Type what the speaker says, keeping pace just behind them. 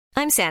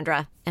I'm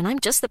Sandra, and I'm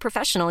just the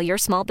professional your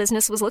small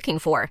business was looking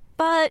for.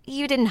 But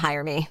you didn't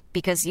hire me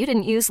because you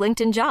didn't use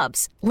LinkedIn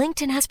Jobs.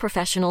 LinkedIn has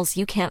professionals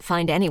you can't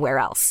find anywhere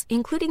else,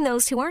 including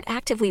those who aren't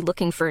actively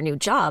looking for a new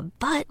job,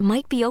 but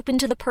might be open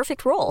to the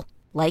perfect role,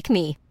 like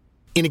me.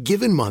 In a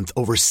given month,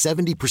 over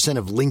 70%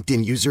 of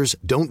LinkedIn users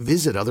don't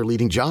visit other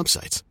leading job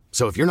sites.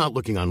 So if you're not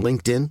looking on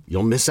LinkedIn,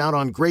 you'll miss out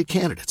on great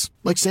candidates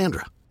like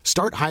Sandra.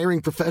 Start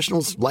hiring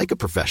professionals like a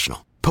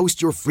professional.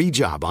 Post your free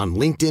job on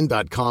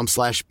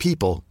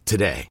linkedin.com/people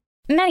today.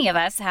 Many of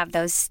us have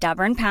those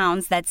stubborn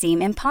pounds that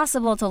seem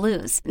impossible to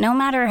lose, no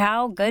matter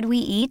how good we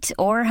eat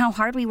or how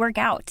hard we work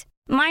out.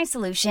 My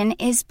solution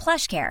is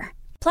PlushCare.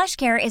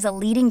 PlushCare is a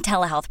leading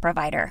telehealth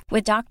provider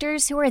with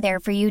doctors who are there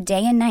for you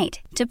day and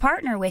night to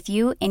partner with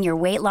you in your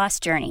weight loss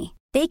journey.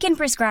 They can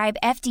prescribe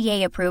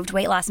FDA-approved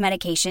weight loss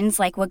medications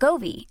like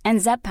Wegovy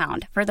and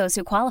Zepbound for those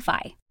who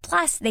qualify.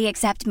 Plus, they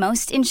accept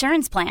most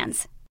insurance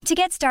plans. To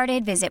get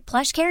started, visit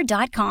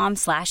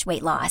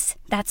plushcare.com/weightloss.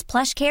 That's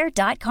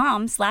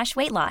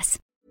plushcare.com/weightloss.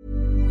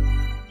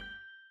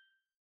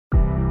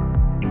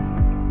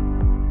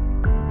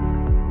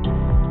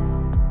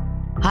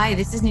 Hi,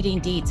 this is Nadine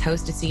Dietz,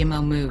 host of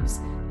CMO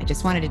Moves. I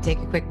just wanted to take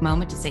a quick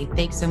moment to say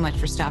thanks so much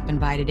for stopping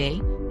by today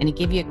and to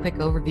give you a quick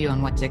overview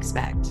on what to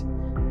expect.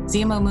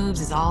 CMO Moves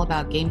is all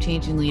about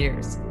game-changing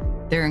leaders,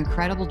 their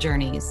incredible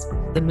journeys,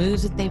 the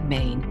moves that they've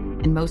made,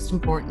 and most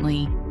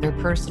importantly, their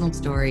personal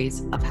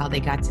stories of how they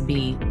got to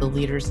be the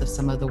leaders of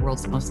some of the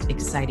world's most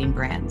exciting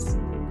brands.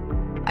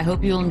 I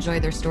hope you'll enjoy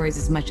their stories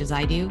as much as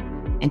I do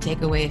and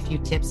take away a few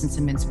tips and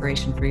some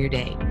inspiration for your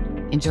day.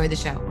 Enjoy the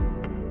show.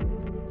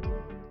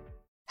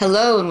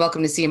 Hello and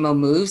welcome to CMO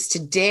Moves.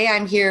 Today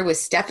I'm here with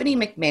Stephanie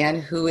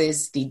McMahon, who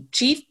is the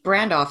Chief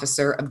Brand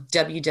Officer of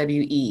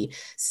WWE.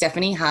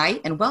 Stephanie,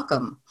 hi and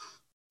welcome.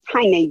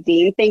 Hi,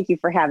 Nadine. Thank you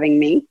for having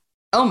me.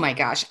 Oh my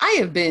gosh, I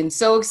have been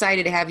so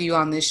excited to have you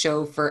on this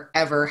show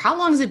forever. How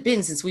long has it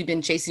been since we've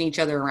been chasing each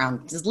other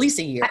around? At least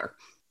a year.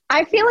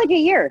 I feel like a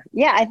year.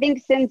 Yeah, I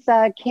think since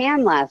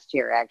Cannes last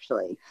year,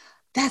 actually.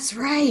 That's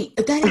right.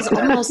 That is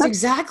almost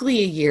exactly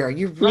a year.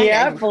 You're right.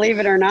 Yeah, believe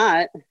it or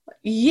not.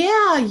 Yeah.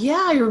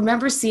 I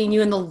remember seeing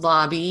you in the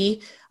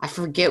lobby. I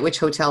forget which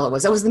hotel it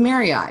was. That was the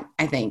Marriott,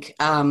 I think.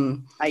 Yeah,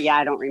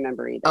 I don't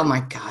remember either. Oh my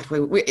God.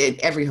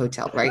 Every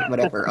hotel, right?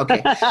 Whatever. Okay.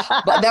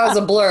 But that was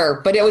a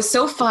blur. But it was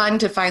so fun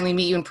to finally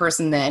meet you in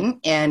person then,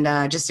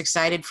 and just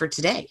excited for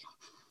today.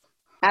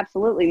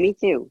 Absolutely. Me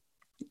too.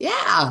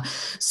 Yeah.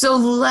 So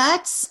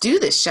let's do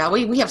this, shall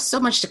we? We have so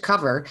much to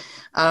cover.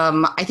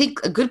 I think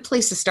a good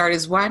place to start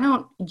is why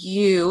don't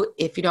you,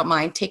 if you don't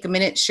mind, take a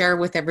minute, share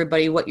with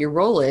everybody what your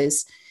role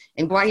is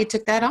and why you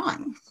took that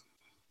on.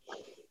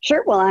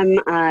 Sure. Well, I'm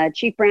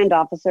Chief Brand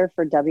Officer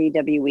for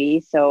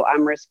WWE, so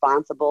I'm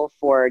responsible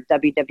for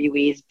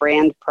WWE's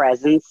brand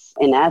presence,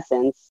 in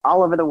essence,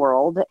 all over the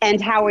world,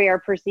 and how we are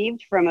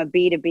perceived from a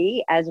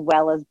B2B as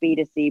well as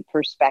B2C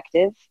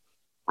perspective.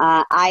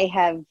 I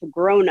have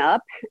grown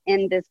up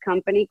in this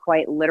company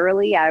quite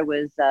literally. I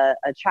was a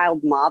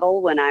child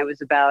model when I was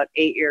about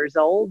 8 years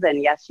old,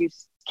 and yes, you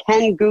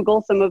can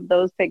Google some of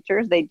those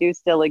pictures. They do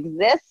still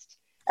exist,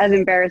 as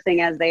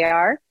embarrassing as they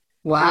are.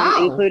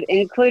 Wow.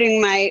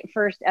 Including my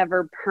first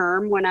ever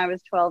perm when I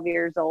was 12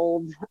 years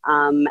old.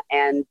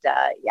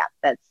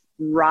 That's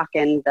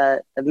rocking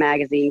the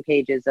magazine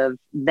pages of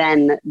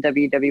then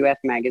WWF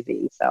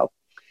magazine. So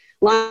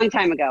long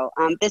time ago.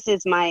 This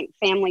is my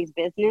family's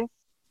business.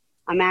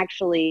 I'm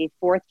actually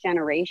fourth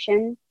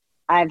generation.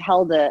 I've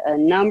held a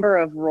number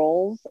of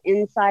roles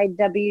inside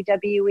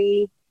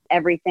WWE,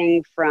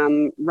 everything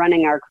from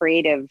running our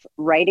creative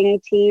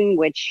writing team,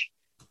 which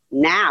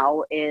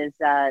now is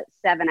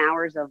 7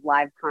 hours of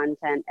live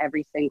content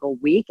every single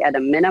week at a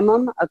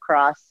minimum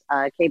across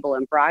cable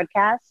and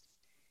broadcast,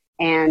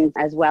 and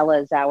as well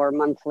as our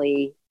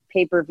monthly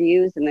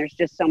pay-per-views. And there's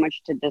just so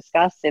much to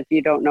discuss if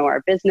you don't know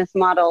our business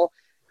model.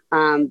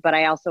 But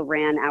I also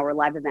ran our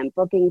live event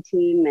booking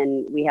team,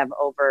 and we have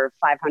over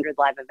 500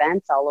 live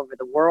events all over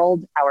the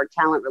world. Our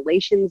talent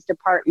relations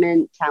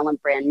department,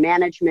 talent brand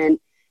management,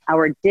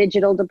 our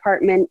digital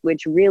department,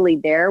 which really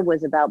there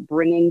was about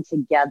bringing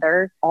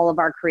together all of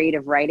our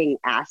creative writing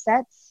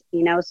assets,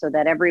 so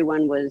that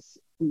everyone was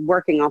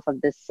working off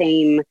of the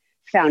same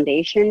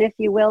foundation, if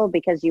you will,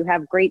 because you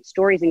have great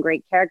stories and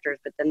great characters,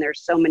 but then there's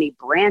so many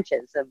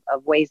branches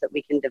of ways that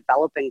we can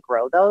develop and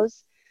grow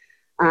those.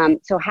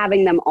 So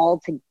having them all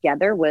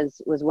together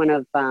was one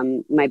of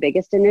my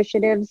biggest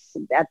initiatives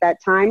at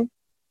that time.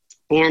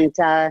 And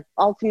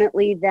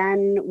ultimately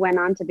then went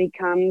on to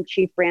become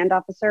Chief Brand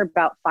Officer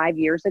about 5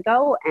 years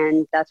ago.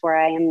 And that's where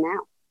I am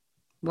now.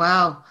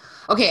 Wow.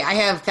 Okay. I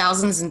have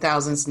thousands and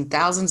thousands and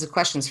thousands of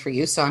questions for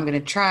you. So I'm going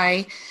to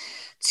try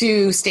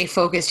to stay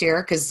focused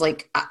here because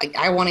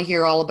I want to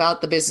hear all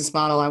about the business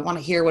model. I want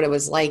to hear what it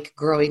was like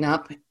growing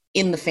up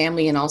in the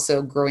family and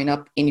also growing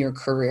up in your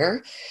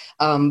career.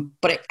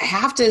 But I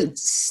have to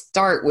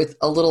start with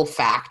a little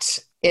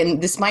fact,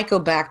 and this might go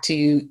back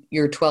to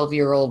your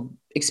 12-year-old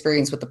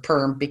experience with the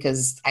perm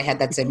because I had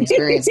that same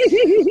experience.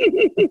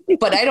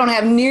 But I don't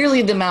have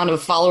nearly the amount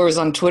of followers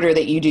on Twitter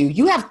that you do.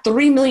 You have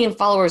 3 million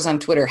followers on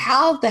Twitter.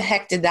 How the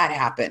heck did that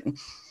happen?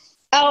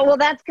 Oh, well,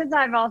 that's because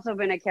I've also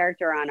been a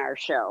character on our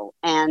show.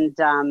 And,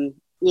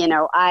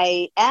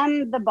 I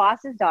am the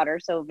boss's daughter.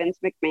 So Vince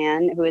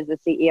McMahon, who is the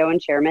CEO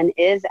and chairman,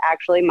 is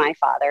actually my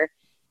father.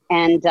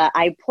 And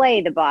I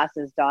play the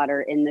boss's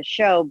daughter in the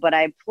show, but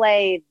I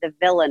play the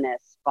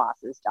villainous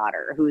boss's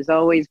daughter, who's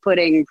always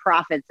putting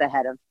profits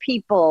ahead of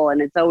people.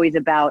 And it's always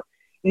about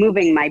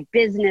moving my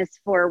business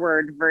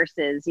forward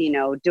versus,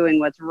 doing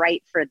what's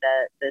right for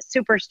the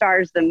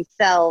superstars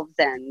themselves.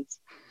 And,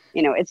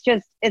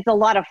 it's a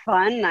lot of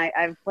fun.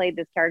 I've played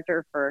this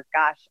character for,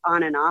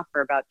 on and off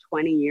for about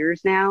 20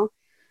 years now.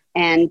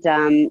 And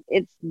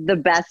it's the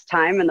best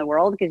time in the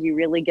world because you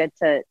really get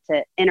to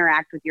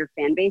interact with your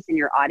fan base and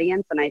your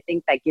audience. And I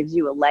think that gives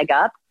you a leg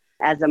up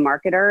as a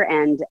marketer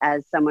and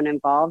as someone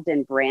involved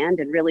in brand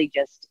and really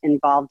just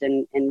involved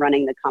in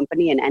running the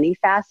company in any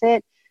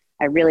facet.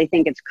 I really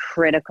think it's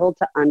critical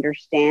to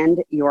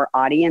understand your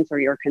audience or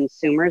your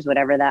consumers,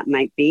 whatever that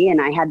might be.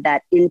 And I had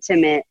that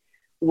intimate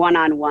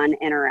one-on-one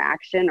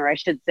interaction, or I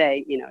should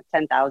say,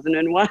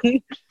 10,001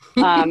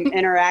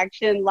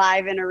 interaction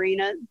live in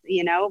arenas,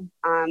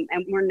 and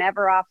we're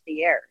never off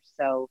the air.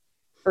 So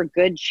for a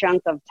good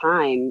chunk of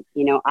time,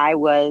 I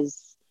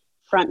was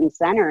front and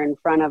center in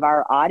front of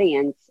our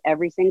audience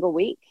every single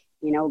week,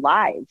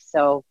 live.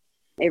 So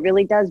it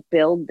really does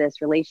build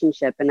this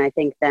relationship. And I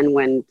think then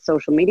when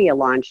social media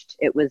launched,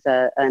 it was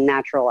a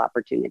natural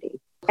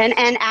opportunity. And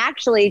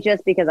actually,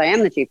 just because I am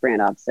the chief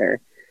brand officer,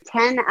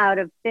 10 out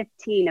of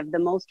 15 of the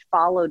most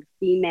followed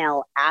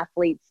female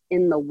athletes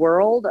in the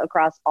world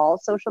across all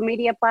social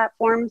media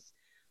platforms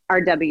are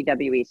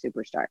WWE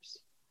superstars.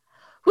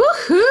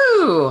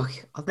 Woohoo!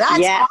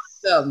 That's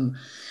awesome.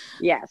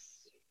 Yes.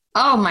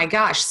 Oh my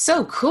gosh,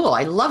 so cool.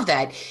 I love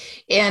that.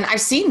 And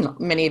I've seen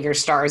many of your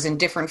stars in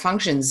different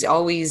functions,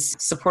 always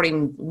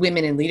supporting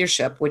women in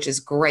leadership, which is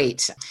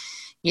great.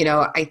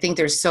 I think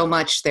there's so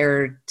much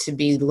there to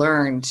be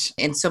learned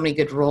and so many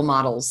good role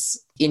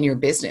models in your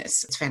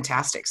business. It's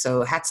fantastic.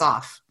 So hats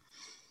off.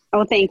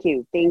 Oh, thank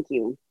you. Thank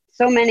you.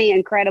 So many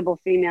incredible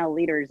female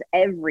leaders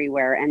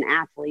everywhere and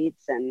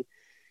athletes and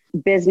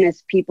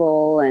business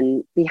people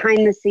and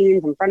behind the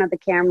scenes, in front of the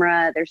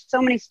camera. There's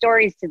so many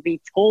stories to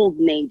be told,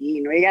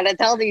 Nadine. We got to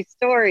tell these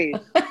stories.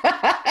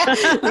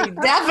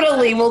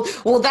 Definitely.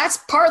 Well, that's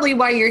partly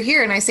why you're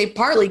here. And I say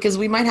partly because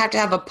we might have to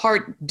have a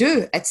part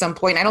deux at some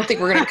point. I don't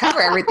think we're going to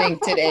cover everything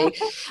today.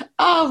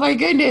 Oh my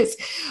goodness.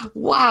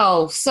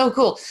 Wow. So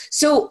cool.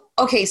 So,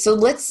 okay. So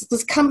let's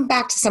come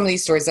back to some of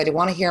these stories. I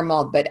want to hear them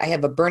all, but I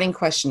have a burning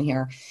question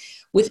here.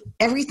 With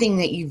everything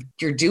that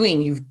you're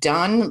doing, you've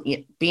done,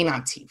 being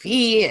on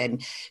TV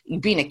and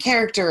being a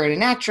character and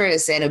an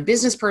actress and a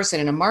business person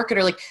and a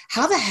marketer, like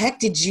how the heck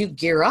did you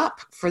gear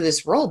up for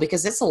this role?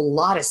 Because it's a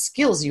lot of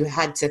skills you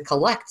had to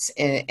collect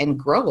and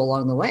grow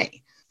along the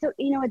way. So,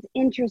 it's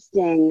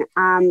interesting.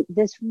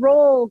 This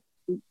role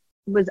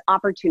was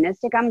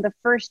opportunistic. I'm the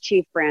first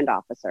chief brand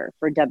officer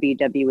for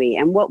WWE.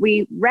 And what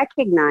we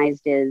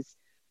recognized is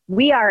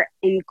we are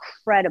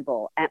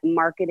incredible at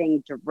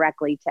marketing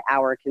directly to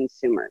our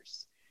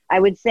consumers.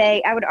 I would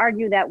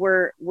argue that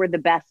we're the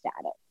best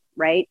at it,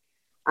 right?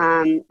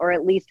 Or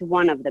at least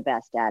one of the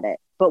best at it.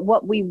 But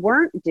what we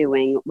weren't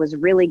doing was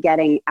really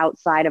getting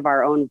outside of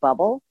our own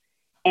bubble.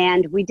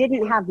 And we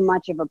didn't have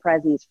much of a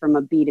presence from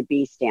a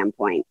B2B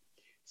standpoint.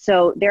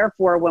 So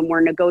therefore, when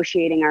we're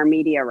negotiating our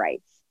media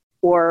rights,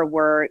 or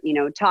we're,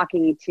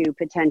 talking to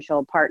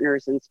potential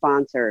partners and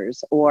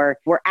sponsors, or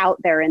we're out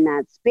there in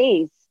that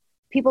space,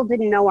 people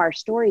didn't know our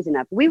stories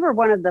enough. We were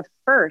one of the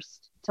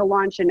first to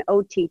launch an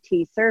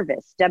OTT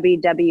service,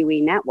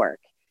 WWE Network,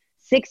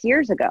 6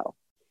 years ago.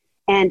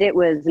 And it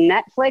was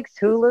Netflix,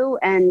 Hulu,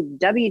 and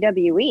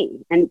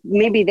WWE. And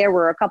maybe there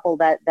were a couple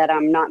that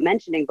I'm not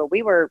mentioning, but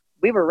we were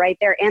right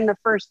there, and the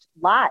first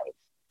live.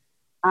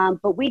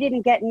 But we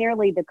didn't get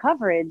nearly the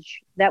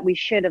coverage that we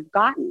should have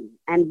gotten.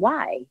 And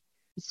why?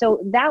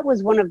 So that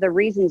was one of the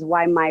reasons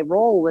why my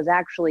role was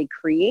actually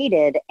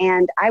created,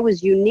 and I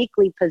was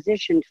uniquely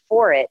positioned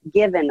for it,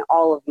 given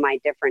all of my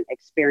different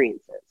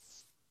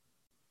experiences.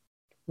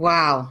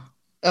 Wow.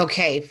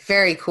 Okay.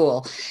 Very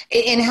cool.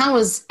 And how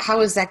is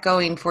that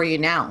going for you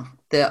now,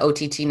 the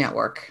OTT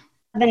network?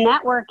 The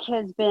network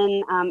has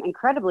been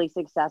incredibly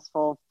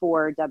successful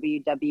for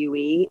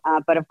WWE.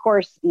 But of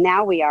course,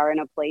 now we are in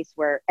a place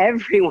where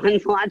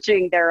everyone's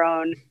launching their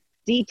own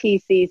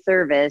DTC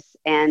service.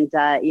 And,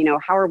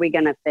 how are we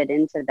going to fit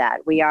into that?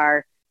 We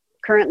are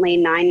currently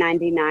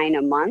 $9.99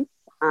 a month.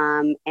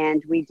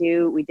 And we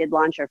did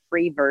launch a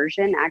free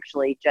version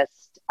actually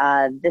just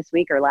this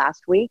week or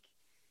last week.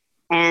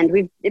 And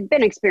we've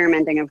been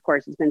experimenting, of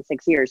course, it's been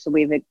 6 years. So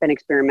we've been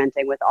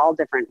experimenting with all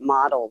different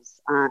models.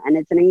 And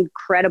it's an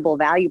incredible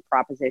value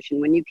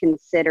proposition when you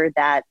consider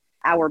that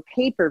our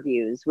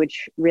pay-per-views,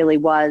 which really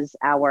was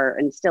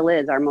and still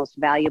is our most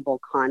valuable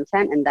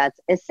content. And that's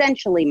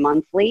essentially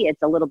monthly.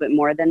 It's a little bit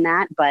more than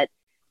that. But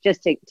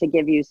just to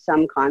give you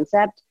some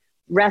concept,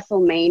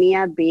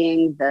 WrestleMania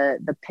being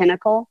the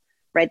pinnacle,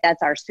 right?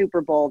 That's our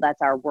Super Bowl,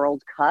 that's our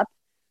World Cup.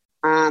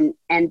 And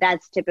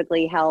that's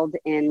typically held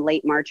in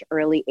late March,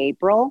 early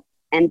April.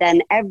 And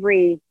then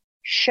every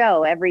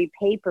show, every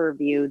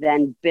pay-per-view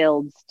then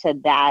builds to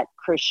that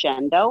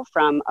crescendo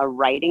from a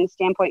writing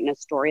standpoint and a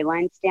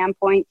storyline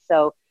standpoint.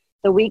 So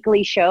the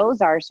weekly shows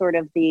are sort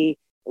of the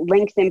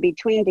links in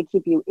between to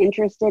keep you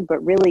interested,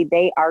 but really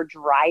they are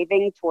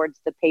driving towards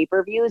the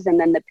pay-per-views, and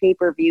then the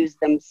pay-per-views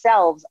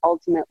themselves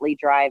ultimately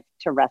drive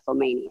to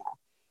WrestleMania.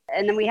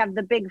 And then we have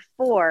the big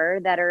four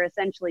that are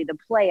essentially the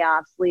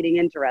playoffs leading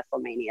into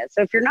WrestleMania.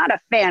 So if you're not a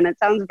fan, it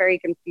sounds very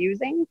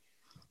confusing,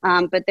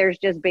 but there's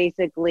just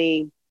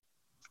basically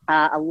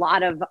a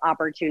lot of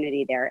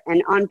opportunity there.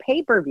 And on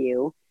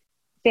pay-per-view,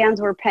 fans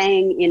were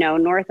paying,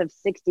 north of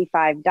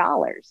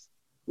 $65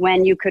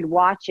 when you could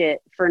watch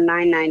it for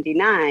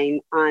 $9.99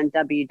 on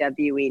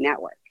WWE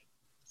Network.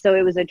 So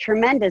it was a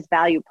tremendous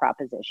value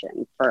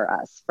proposition for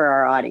us, for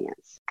our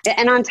audience.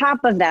 And on top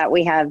of that,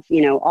 we have,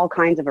 all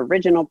kinds of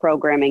original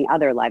programming,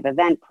 other live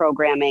event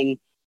programming.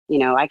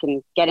 I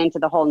can get into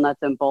the whole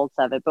nuts and bolts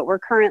of it, but we're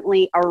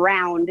currently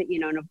around,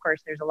 and of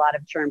course there's a lot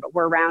of churn, but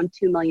we're around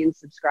 2 million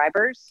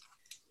subscribers.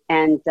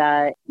 And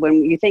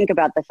when you think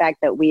about the fact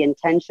that we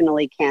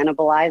intentionally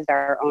cannibalized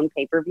our own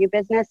pay-per-view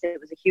business, it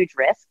was a huge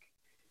risk,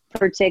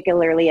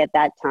 particularly at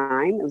that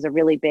time. It was a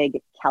really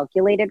big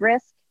calculated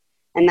risk.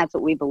 And that's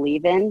what we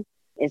believe in,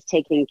 is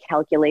taking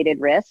calculated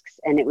risks.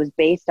 And it was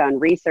based on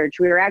research.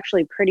 We were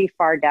actually pretty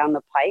far down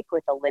the pike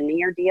with a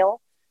linear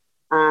deal,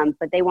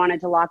 but they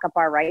wanted to lock up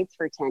our rights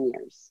for 10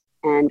 years.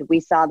 And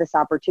we saw this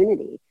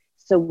opportunity.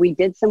 So we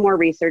did some more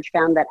research,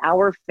 found that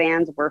our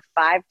fans were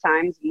 5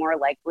 times more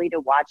likely to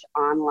watch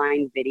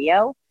online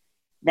video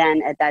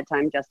than at that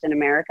time, just in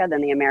America,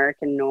 than the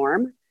American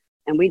norm.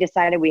 And we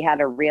decided we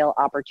had a real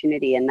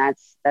opportunity, and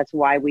that's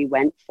why we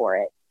went for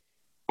it.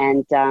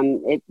 And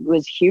it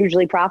was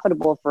hugely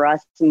profitable for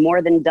us,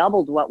 more than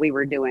doubled what we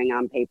were doing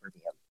on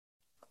pay-per-view.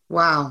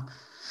 Wow.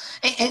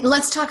 And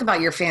let's talk about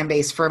your fan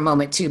base for a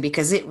moment, too,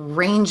 because it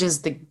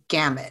ranges the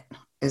gamut.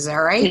 Is that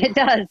right? It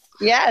does.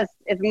 Yes.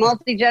 It's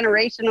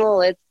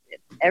multi-generational. It's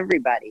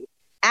everybody.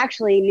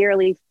 Actually,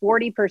 nearly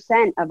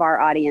 40% of our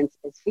audience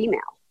is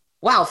female.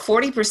 Wow.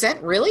 40%?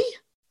 Really?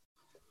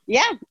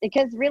 Yeah,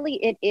 because really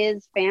it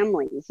is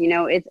families.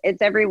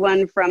 It's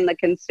everyone from the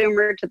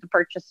consumer to the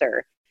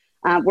purchaser.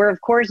 We're, of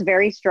course,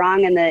 very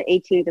strong in the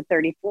 18 to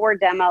 34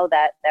 demo,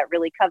 that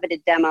really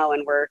coveted demo,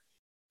 and we're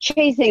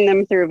chasing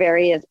them through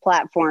various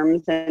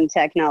platforms and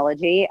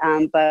technology,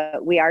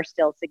 but we are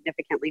still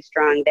significantly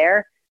strong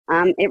there.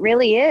 It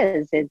really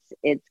is.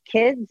 It's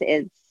kids,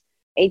 it's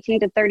 18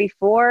 to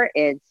 34,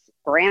 it's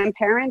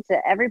grandparents.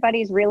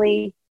 Everybody's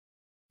really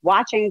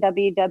watching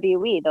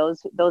WWE,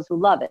 those who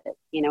love it.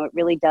 It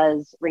really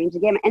does range the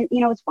gamut. And,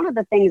 it's one of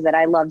the things that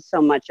I love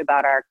so much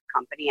about our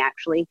company,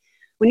 actually.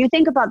 When you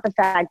think about the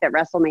fact that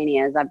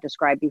WrestleMania, as I've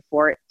described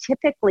before,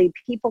 typically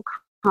people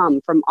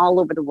come from all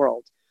over the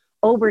world,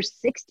 over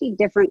 60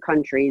 different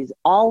countries,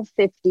 all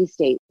 50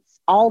 states,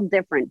 all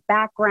different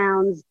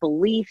backgrounds,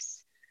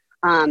 beliefs,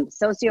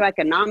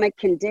 socioeconomic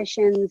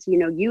conditions,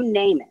 you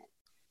name it.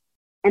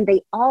 And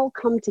they all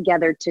come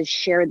together to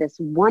share this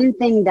one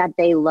thing that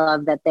they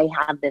love, that they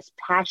have this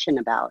passion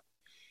about.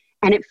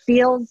 And it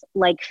feels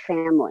like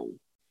family.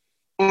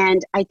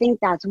 And I think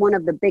that's one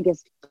of the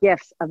biggest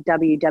gifts of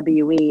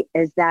WWE,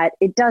 is that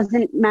it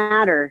doesn't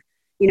matter,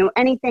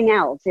 anything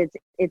else.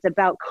 It's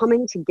about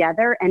coming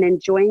together and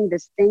enjoying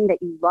this thing that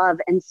you love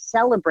and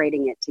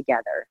celebrating it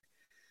together.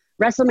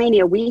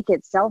 WrestleMania week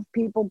itself,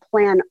 people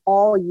plan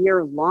all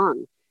year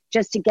long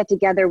just to get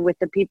together with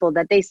the people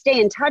that they stay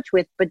in touch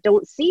with but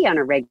don't see on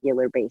a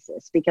regular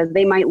basis because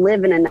they might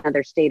live in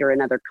another state or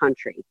another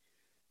country.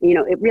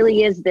 It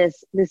really is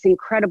this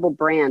incredible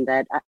brand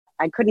that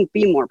I couldn't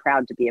be more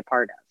proud to be a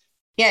part of.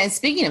 Yeah, and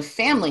speaking of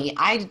family,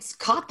 I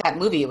caught that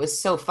movie. It was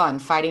so fun,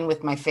 Fighting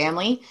with My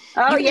Family.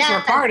 Oh, you guys were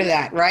a part of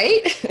that,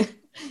 right?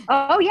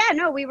 Oh, yeah.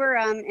 No, we were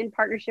in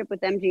partnership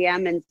with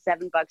MGM and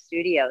Seven Buck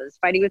Studios.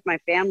 Fighting with My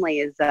Family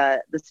is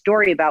the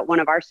story about one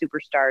of our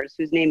superstars,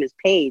 whose name is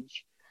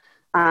Paige,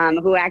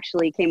 who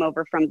actually came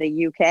over from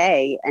the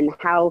UK, and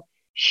how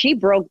she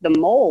broke the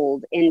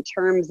mold in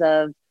terms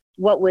of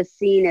what was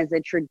seen as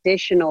a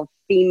traditional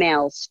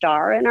female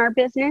star in our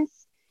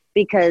business,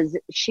 because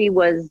she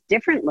was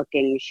different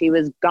looking. She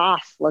was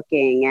goth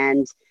looking,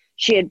 and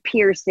she had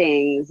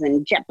piercings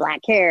and jet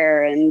black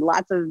hair and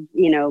lots of,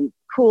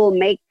 cool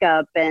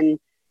makeup, and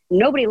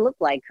nobody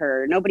looked like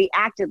her. Nobody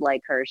acted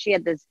like her. She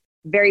had this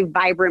very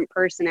vibrant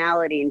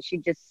personality, and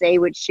she'd just say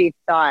what she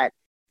thought,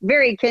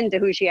 very akin to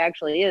who she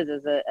actually is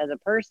as a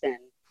person.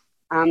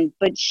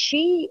 But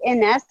she,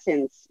 in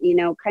essence,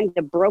 kind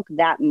of broke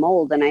that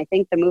mold. And I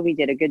think the movie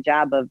did a good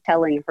job of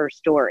telling her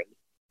story.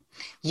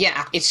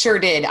 Yeah, it sure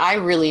did. I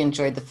really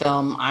enjoyed the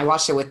film. I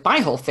watched it with my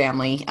whole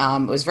family.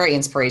 It was very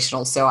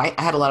inspirational. So I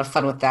had a lot of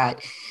fun with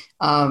that.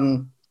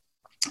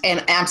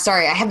 And I'm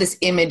sorry, I have this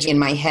image in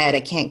my head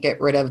I can't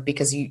get rid of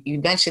because you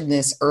mentioned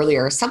this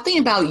earlier. Something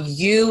about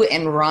you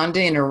and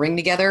Ronda in a ring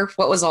together.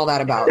 What was all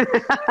that about?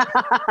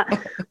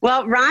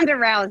 Well, Ronda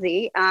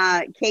Rousey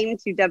came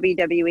to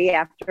WWE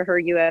after her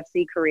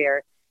UFC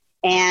career.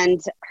 And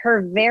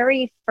her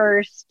very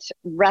first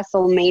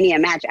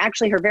WrestleMania match,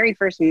 actually her very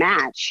first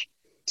match,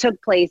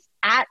 took place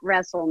at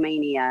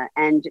WrestleMania.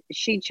 And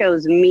she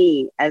chose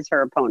me as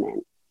her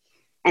opponent.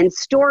 And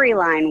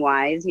storyline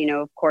wise, you know,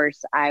 of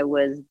course, I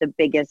was the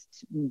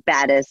biggest,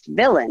 baddest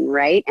villain,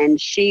 right? And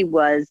she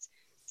was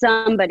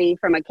somebody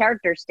from a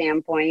character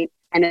standpoint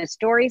and a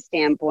story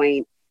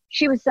standpoint.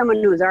 She was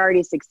someone who was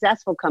already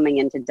successful coming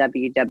into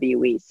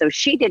WWE. So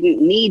she didn't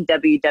need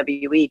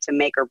WWE to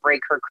make or break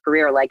her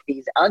career like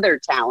these other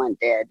talent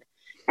did.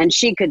 And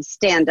she could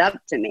stand up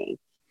to me.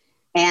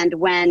 And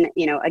when,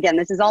 you know, again,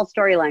 this is all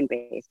storyline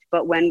based,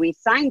 but when we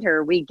signed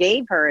her, we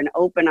gave her an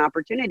open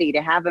opportunity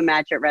to have a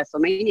match at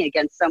WrestleMania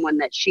against someone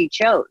that she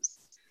chose.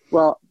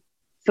 Well,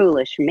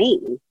 foolish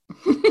me,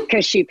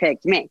 because she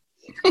picked me.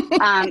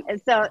 And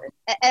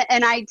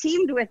I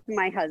teamed with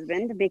my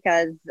husband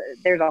because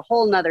there's a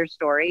whole nother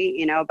story,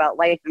 you know, about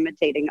life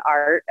imitating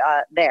art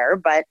there.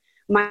 But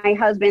my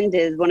husband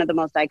is one of the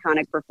most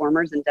iconic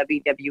performers in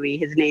WWE.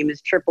 His name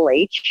is Triple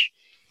H.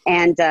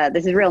 And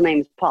his real name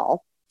is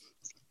Paul.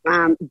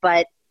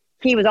 But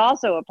he was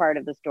also a part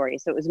of the story.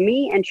 So it was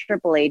me and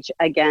Triple H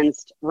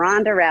against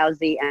Ronda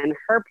Rousey and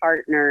her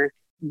partner,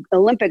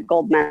 Olympic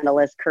gold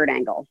medalist Kurt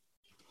Angle.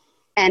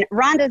 And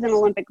Ronda's an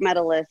Olympic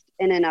medalist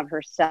in and of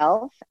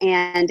herself.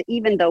 And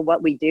even though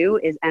what we do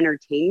is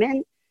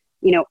entertainment,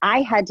 you know,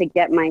 I had to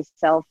get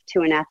myself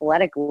to an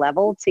athletic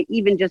level to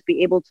even just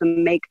be able to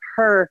make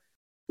her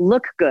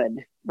look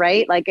good,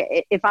 right? Like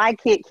if I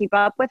can't keep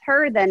up with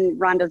her, then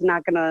Ronda's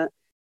not going to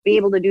be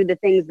able to do the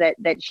things that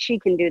she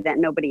can do that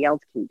nobody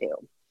else can do.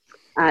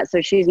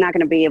 So she's not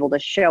going to be able to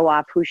show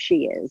off who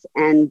she is.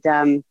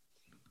 And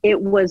it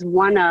was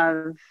one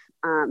of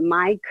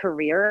my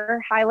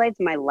career highlights,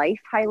 my life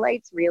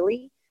highlights,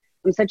 really.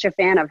 I'm such a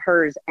fan of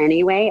hers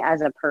anyway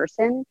as a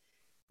person.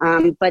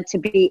 But to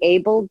be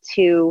able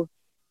to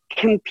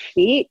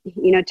compete,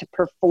 you know, to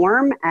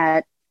perform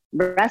at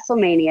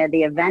WrestleMania,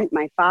 the event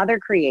my father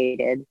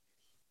created,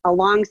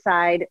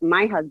 alongside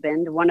my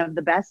husband, one of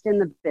the best in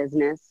the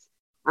business,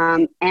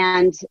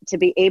 and to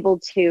be able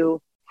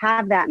to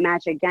have that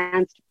match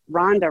against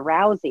Ronda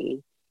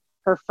Rousey,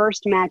 her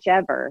first match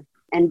ever,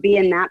 and be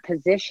in that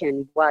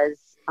position was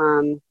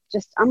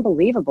just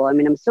unbelievable. I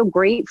mean, I'm so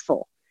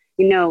grateful.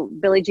 You know,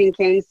 Billie Jean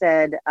King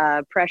said,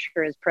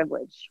 pressure is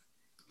privilege.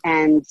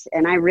 And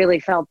I really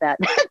felt that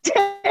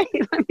day,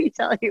 let me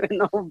tell you, in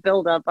the whole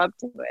build up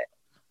to it.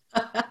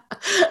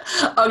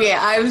 Okay,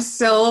 I'm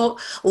so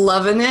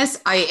loving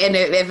this. And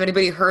if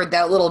anybody heard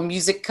that little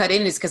music cut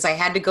in, it's because I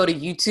had to go to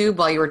YouTube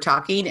while you were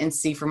talking and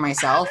see for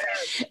myself.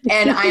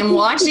 And I'm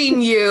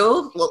watching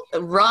you.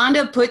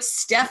 Ronda put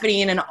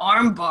Stephanie in an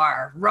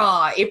armbar,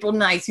 Raw, April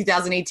 9th,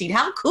 2018.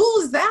 How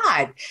cool is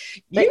that?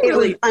 It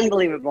was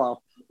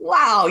unbelievable.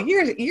 Wow,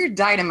 you're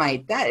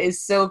dynamite. That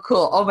is so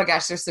cool. Oh my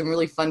gosh, there's some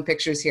really fun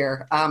pictures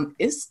here.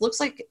 This looks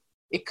like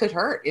it could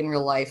hurt in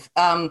real life.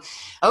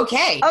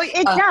 Okay. Oh,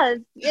 it does.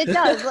 It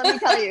does. Let me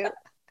tell you.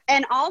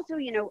 And also,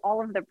 you know,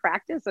 all of the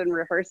practice and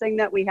rehearsing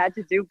that we had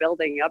to do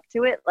building up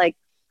to it. Like,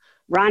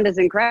 Ronda's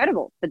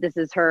incredible, but this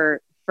is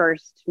her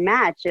first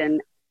match,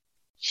 and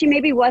she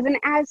maybe wasn't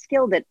as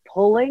skilled at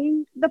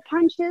pulling the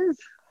punches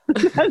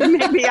as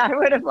maybe I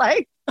would have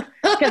liked,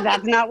 because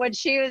that's not what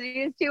she was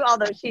used to.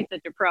 Although she's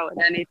such a pro at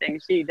anything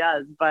she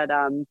does, but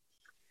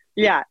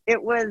yeah,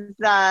 it was,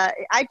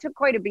 I took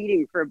quite a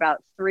beating for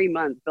about 3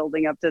 months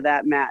building up to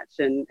that match,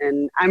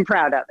 and I'm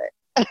proud of it.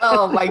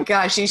 Oh my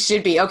gosh, you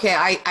should be. Okay,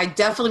 I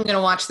definitely am going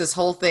to watch this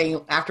whole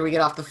thing after we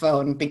get off the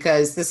phone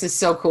because this is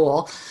so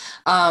cool.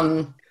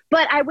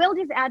 But I will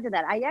just add to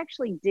that. I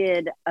actually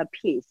did a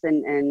piece,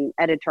 an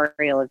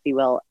editorial, if you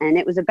will, and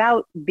it was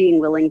about being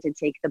willing to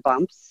take the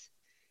bumps.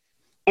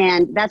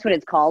 And that's what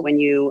it's called when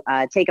you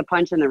take a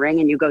punch in the ring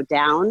and you go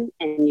down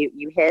and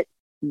you hit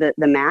the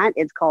mat.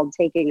 It's called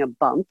taking a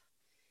bump.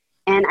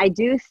 And I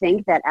do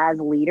think that as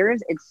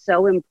leaders, it's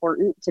so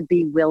important to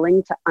be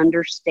willing to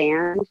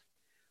understand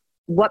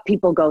what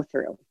people go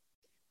through.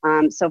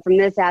 So from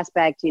this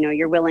aspect, you know,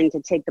 you're willing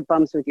to take the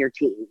bumps with your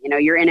team. You know,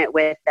 you're in it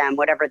with them,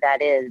 whatever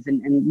that is.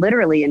 And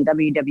literally in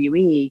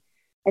WWE,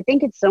 I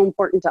think it's so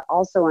important to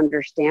also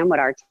understand what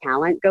our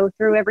talent go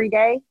through every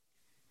day,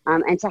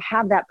 and to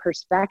have that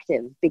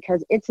perspective,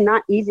 because it's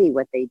not easy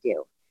what they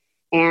do.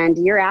 And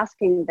you're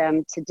asking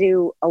them to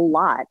do a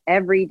lot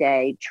every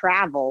day,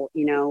 travel,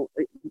 you know,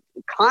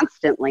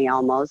 constantly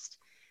almost,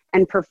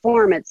 and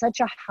perform at such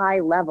a high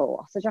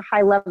level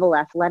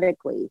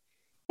athletically.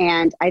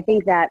 And I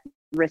think that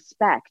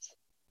respect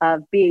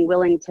of being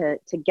willing to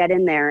get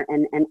in there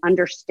and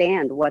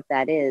understand what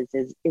that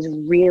is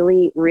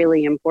really,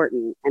 really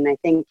important. And I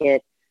think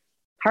it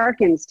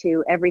harkens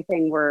to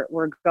everything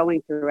we're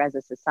going through as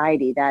a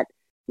society, that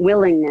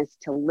willingness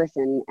to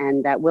listen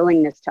and that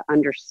willingness to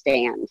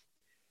understand.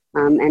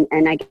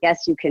 And I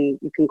guess you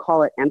can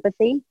call it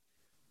empathy.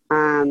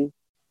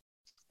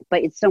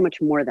 but it's so much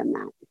more than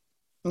that.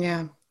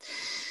 Yeah.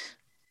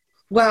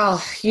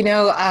 Well,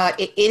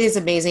 it is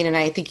amazing. And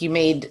I think you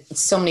made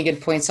so many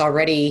good points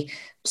already,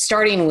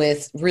 starting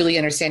with really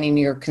understanding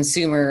your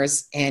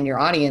consumers and your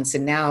audience,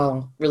 and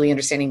now really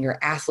understanding your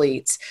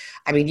athletes.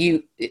 I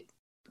mean,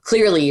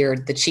 clearly you're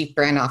the chief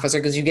brand officer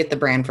because you get the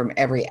brand from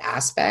every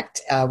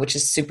aspect, which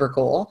is super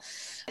cool.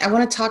 I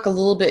want to talk a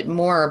little bit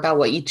more about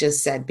what you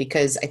just said,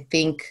 because I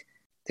think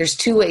there's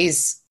two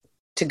ways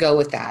to go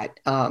with that.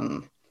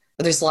 But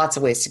there's lots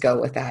of ways to go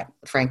with that,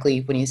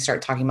 frankly, when you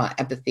start talking about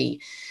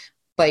empathy.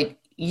 But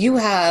you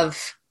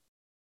have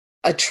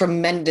a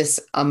tremendous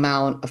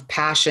amount of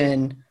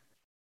passion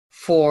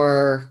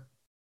for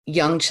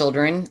young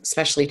children,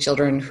 especially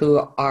children who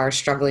are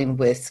struggling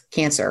with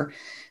cancer.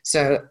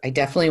 So I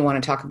definitely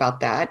want to talk about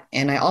that.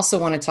 And I also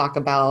want to talk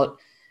about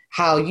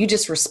how you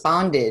just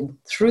responded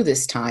through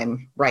this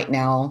time right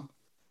now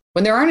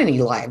when there aren't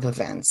any live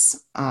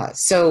events.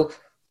 So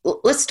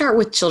let's start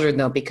with children,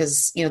 though,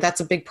 because,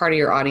 that's a big part of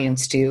your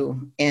audience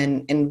too.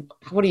 And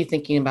what are you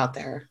thinking about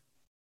there?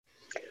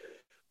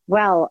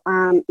 Well,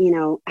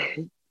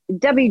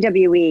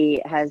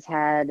 WWE has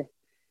had,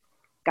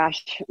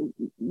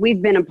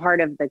 we've been a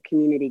part of the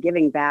community.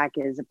 Giving back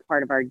is a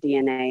part of our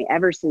DNA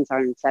ever since our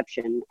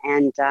inception.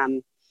 And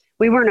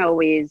we weren't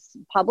always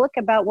public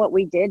about what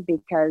we did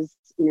because,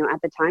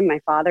 at the time, my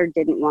father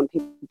didn't want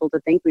people to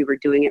think we were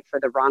doing it for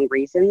the wrong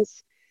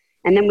reasons.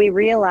 And then we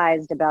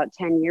realized about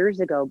 10 years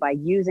ago, by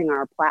using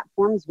our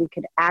platforms, we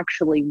could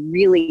actually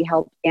really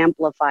help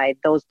amplify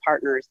those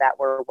partners that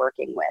we're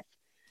working with.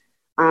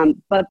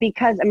 But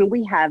because,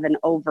 we have an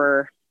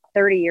over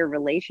 30-year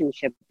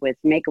relationship with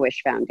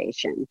Make-A-Wish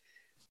Foundation,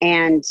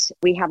 and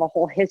we have a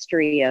whole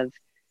history of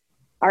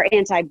our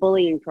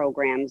anti-bullying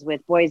programs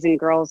with Boys and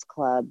Girls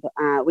Club.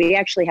 We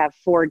actually have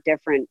 4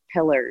 different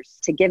pillars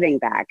to giving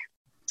back,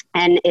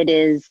 and it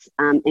is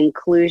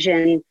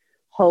inclusion,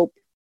 hope,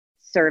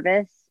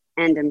 service,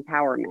 and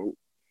empowerment,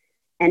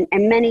 and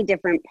many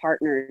different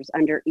partners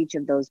under each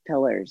of those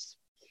pillars.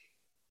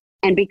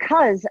 And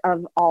because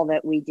of all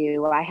that we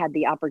do, I had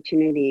the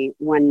opportunity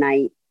one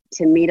night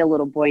to meet a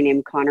little boy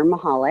named Connor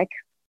Mahalik.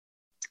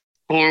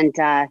 And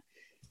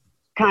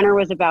Connor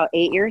was about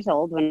 8 years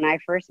old when I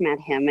first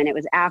met him. And it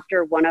was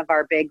after one of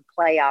our big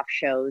playoff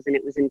shows, and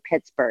it was in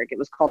Pittsburgh. It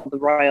was called the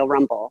Royal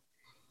Rumble.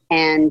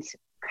 And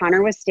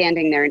Connor was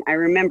standing there, and I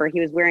remember he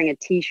was wearing a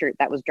t-shirt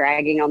that was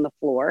dragging on the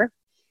floor.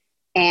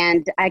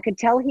 And I could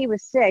tell he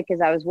was sick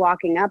as I was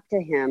walking up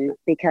to him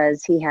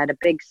because he had a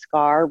big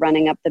scar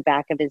running up the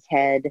back of his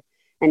head,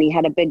 and he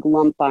had a big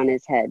lump on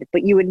his head.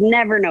 But you would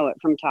never know it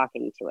from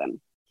talking to him.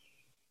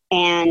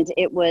 And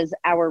it was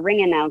our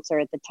ring announcer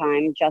at the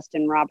time,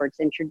 Justin Roberts,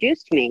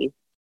 introduced me.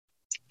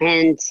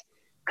 And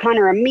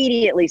Connor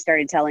immediately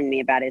started telling me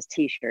about his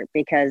t-shirt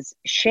because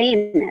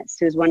Sheamus,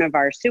 who's one of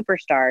our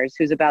superstars,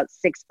 who's about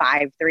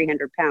 6'5",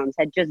 300 pounds,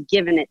 had just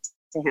given it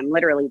to him,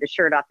 literally the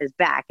shirt off his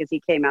back as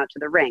he came out to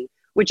the ring,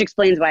 which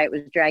explains why it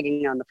was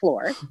dragging on the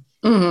floor.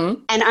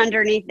 Mm-hmm. And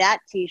underneath that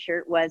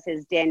t-shirt was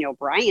his Daniel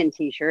Bryan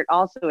t-shirt,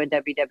 also a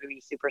WWE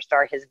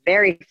superstar, his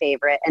very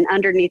favorite. And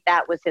underneath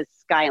that was his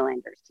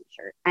Skylanders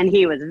t-shirt. And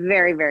he was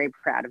very, very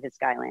proud of his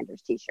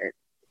Skylanders t-shirt.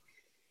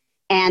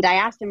 And I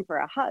asked him for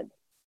a hug,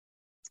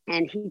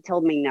 and he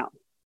told me no.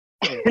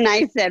 And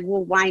I said,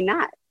 well, why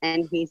not?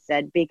 And he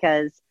said,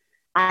 because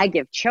I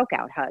give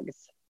chokeout hugs.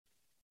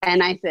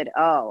 And I said,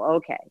 oh,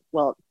 okay,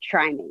 well,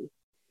 try me.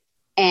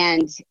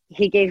 And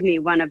he gave me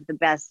one of the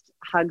best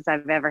hugs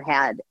I've ever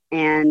had.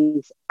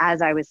 And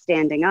as I was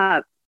standing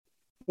up,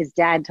 his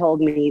dad told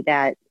me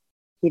that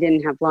he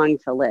didn't have long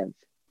to live.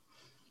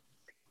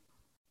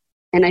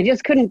 And I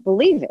just couldn't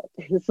believe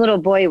it. This little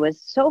boy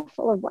was so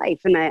full of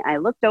life. And I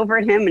looked over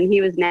at him, and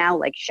he was now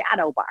like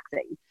shadow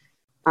boxing,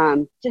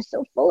 just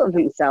so full of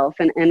himself.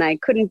 And I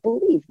couldn't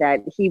believe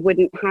that he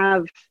wouldn't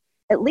have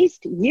at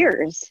least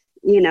years,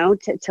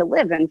 to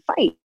live and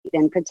fight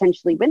and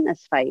potentially win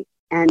this fight.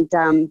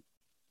 And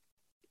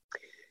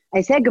I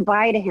said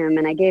goodbye to him,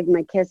 and I gave him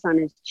a kiss on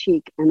his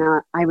cheek. And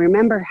I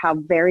remember how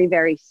very,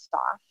 very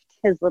soft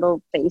his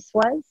little face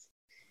was.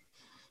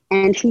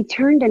 And he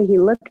turned and he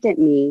looked at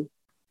me.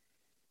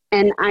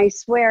 And I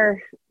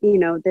swear,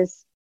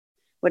 this,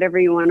 whatever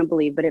you want to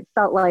believe, but it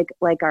felt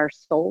like our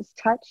souls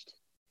touched.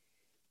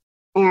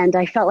 And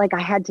I felt like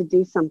I had to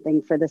do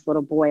something for this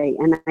little boy.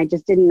 And I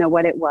just didn't know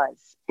what it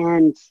was.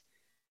 And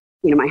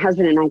my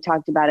husband and I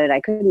talked about it.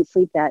 I couldn't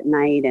sleep that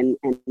night. And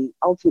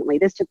ultimately,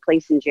 this took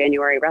place in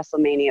January.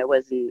 WrestleMania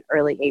was in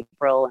early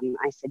April. And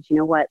I said, you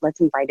know what? Let's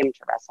invite him to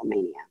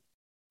WrestleMania.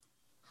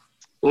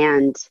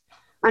 And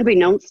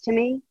unbeknownst to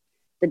me,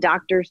 the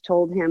doctors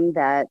told him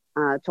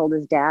told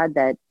his dad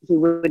that he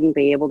wouldn't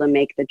be able to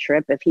make the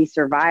trip. If he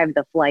survived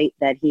the flight,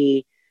 that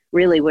he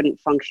really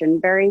wouldn't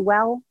function very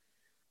well.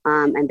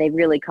 And they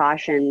really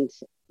cautioned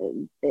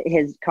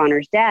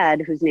Connor's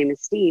dad, whose name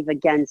is Steve,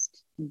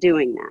 against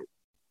doing that.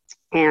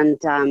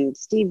 And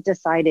Steve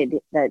decided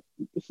that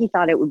he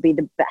thought it would be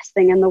the best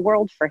thing in the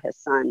world for his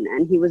son.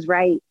 And he was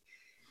right.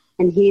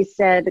 And he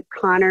said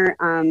Connor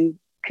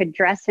could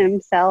dress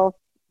himself,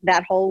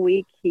 that whole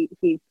week.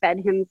 He fed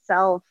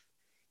himself.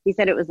 He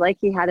said it was like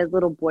he had his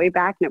little boy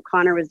back. Now,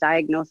 Connor was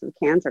diagnosed with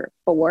cancer at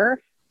 4,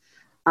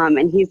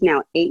 and he's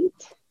now 8.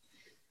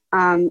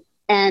 And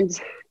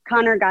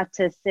Connor got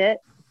to sit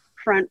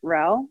front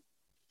row,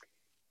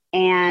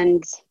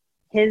 and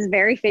his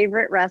very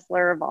favorite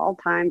wrestler of all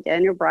time,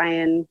 Daniel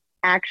Bryan,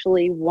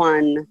 actually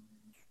won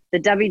the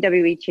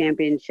WWE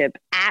Championship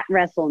at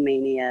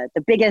WrestleMania,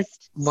 the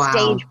biggest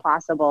stage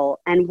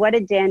possible. And what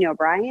did Daniel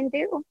Bryan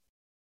do?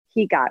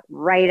 He got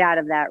right out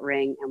of that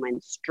ring and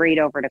went straight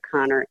over to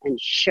Connor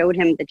and showed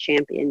him the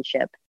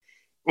championship.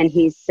 And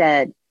he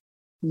said,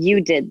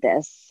 you did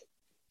this,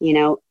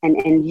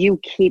 and you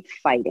keep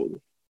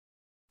fighting.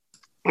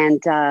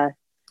 And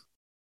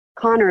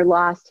Connor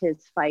lost his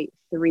fight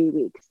 3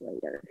 weeks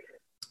later.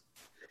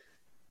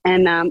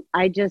 And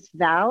I just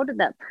vowed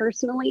that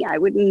personally, I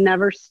would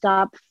never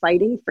stop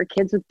fighting for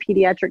kids with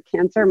pediatric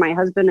cancer. My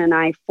husband and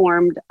I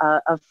formed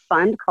a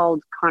fund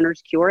called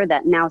Connor's Cure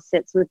that now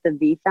sits with the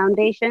V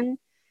Foundation.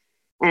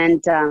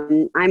 And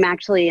I'm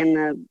actually in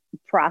the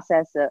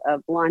process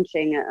of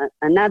launching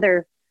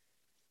another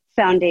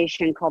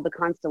foundation called the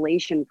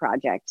Constellation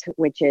Project,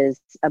 which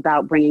is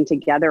about bringing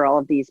together all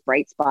of these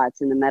bright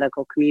spots in the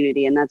medical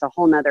community. And that's a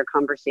whole nother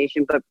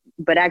conversation,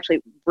 but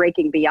actually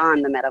breaking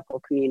beyond the medical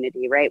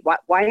community, right?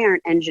 Why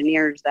aren't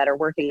engineers that are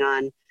working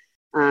on,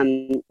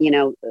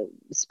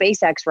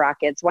 SpaceX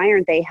rockets, why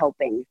aren't they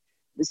helping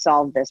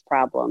solve this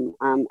problem?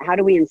 How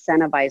do we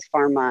incentivize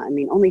pharma? I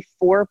mean, only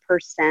 4%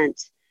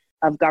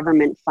 of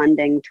government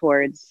funding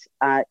towards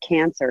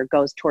cancer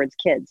goes towards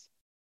kids.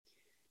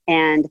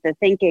 And the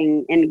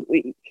thinking, and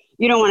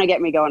you don't want to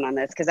get me going on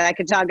this because I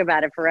could talk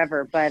about it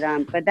forever, but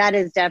that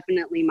is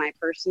definitely my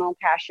personal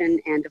passion.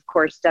 And of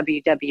course,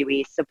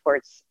 WWE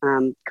supports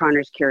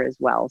Connor's Cure as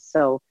well.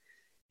 So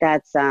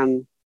that's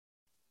one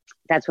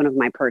of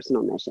my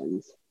personal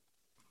missions.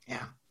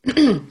 Yeah.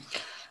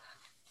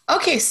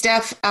 Okay,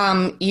 Steph,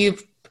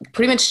 you've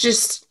pretty much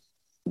just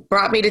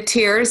brought me to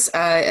tears.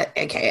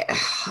 Okay.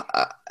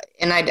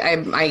 And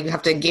I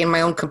have to gain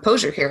my own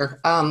composure here.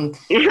 I'm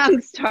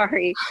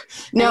sorry.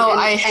 No,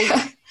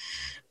 I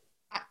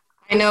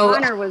know.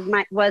 Connor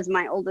was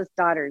my oldest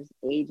daughter's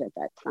age at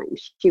that time.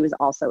 She was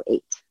also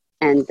 8,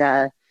 and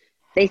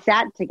they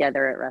sat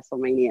together at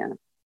WrestleMania,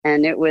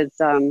 and it was.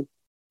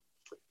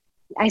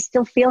 I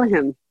still feel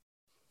him,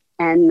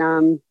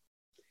 and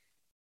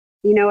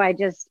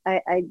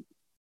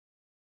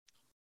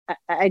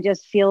I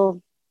just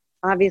feel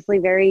obviously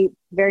very,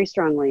 very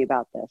strongly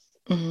about this.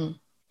 Mm-hmm.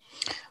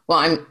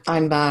 Well,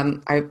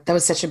 that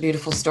was such a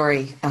beautiful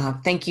story.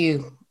 Thank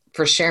you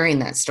for sharing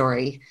that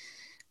story.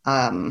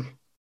 I'm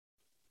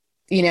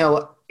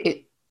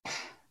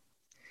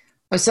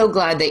so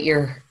glad that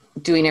you're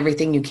doing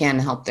everything you can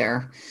to help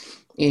there.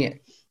 You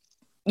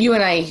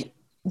and I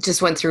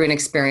just went through an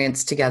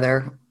experience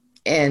together,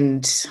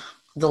 and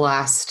the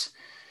last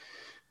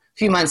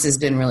few months has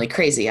been really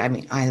crazy. I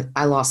mean,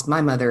 I lost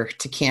my mother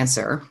to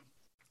cancer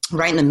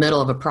right in the middle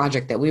of a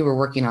project that we were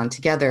working on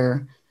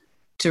together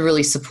to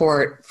really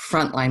support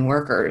frontline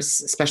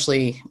workers,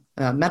 especially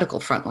medical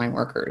frontline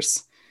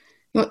workers.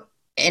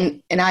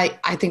 And I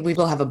think we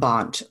will have a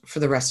bond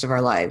for the rest of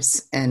our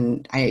lives.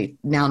 And I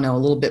now know a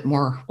little bit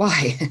more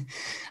why.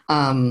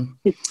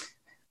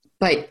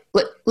 But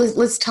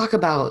let's talk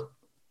about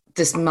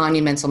this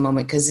monumental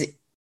moment, because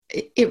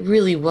it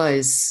really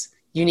was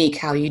unique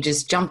how you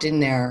just jumped in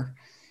there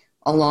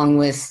along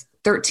with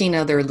 13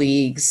 other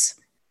leagues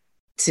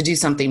to do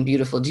something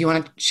beautiful. Do you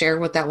want to share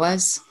what that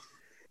was?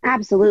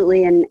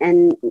 Absolutely.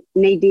 And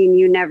Nadine,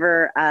 you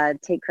never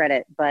take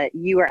credit, but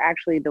you are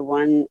actually the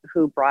one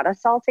who brought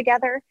us all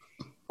together.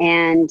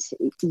 And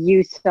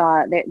you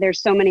saw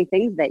there's so many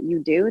things that you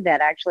do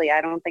that actually I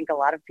don't think a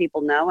lot of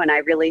people know. And I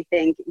really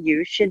think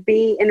you should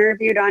be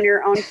interviewed on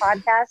your own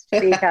podcast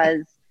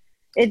because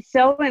it's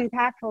so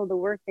impactful, the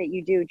work that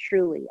you do,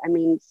 truly. I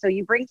mean, so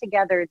you bring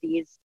together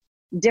these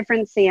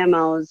different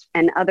CMOs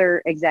and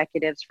other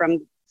executives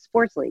from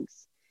sports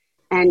leagues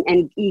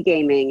and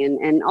e-gaming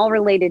and all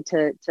related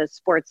to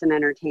sports and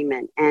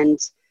entertainment. And,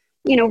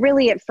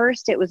 really at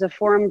first it was a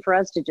forum for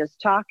us to just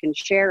talk and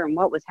share and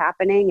what was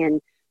happening. And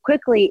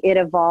quickly it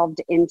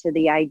evolved into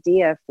the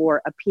idea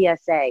for a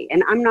PSA.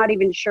 And I'm not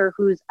even sure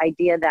whose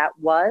idea that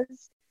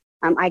was.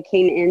 I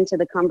came into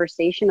the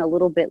conversation a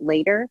little bit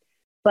later,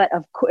 but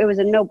it was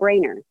a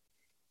no-brainer.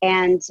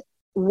 And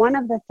one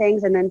of the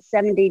things, and then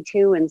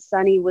 72 and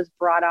Sunny was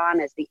brought on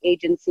as the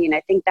agency. And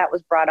I think that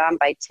was brought on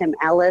by Tim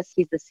Ellis.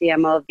 He's the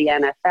CMO of the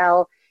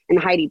NFL. And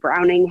Heidi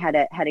Browning had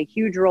a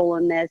huge role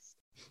in this,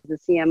 the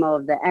CMO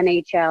of the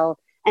NHL.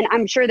 And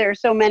I'm sure there are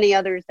so many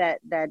others that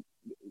had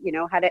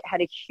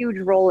a huge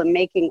role in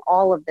making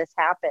all of this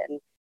happen.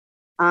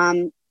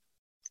 And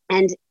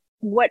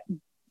what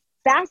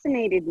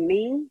fascinated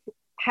me,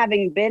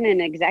 having been an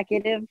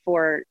executive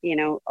for,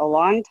 a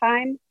long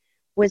time,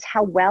 was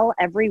how well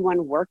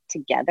everyone worked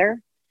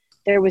together.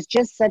 There was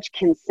just such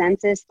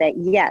consensus that,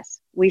 yes,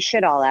 we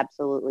should all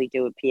absolutely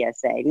do a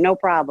PSA. No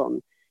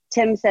problem.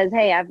 Tim says,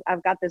 hey,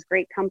 I've got this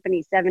great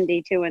company,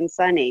 72 and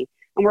Sunny.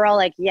 And we're all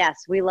like,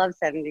 yes, we love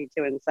 72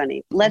 and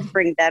Sunny. Let's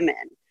bring them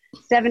in.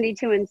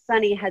 72 and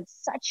Sunny had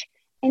such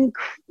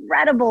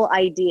incredible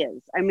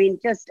ideas. I mean,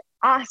 just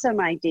awesome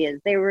ideas.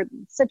 They were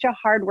such a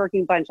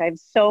hardworking bunch. I have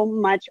so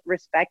much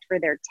respect for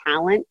their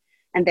talent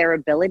and their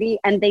ability,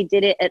 and they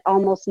did it at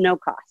almost no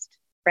cost,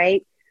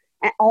 right?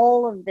 And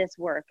all of this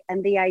work.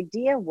 And the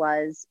idea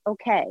was,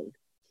 okay,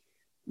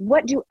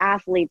 what do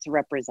athletes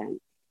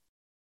represent?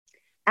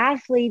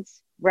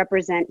 Athletes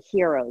represent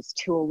heroes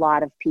to a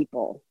lot of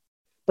people.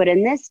 But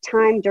in this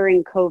time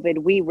during COVID,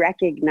 we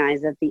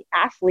recognize that the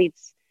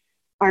athletes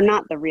are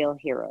not the real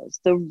heroes.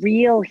 The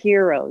real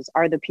heroes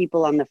are the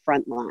people on the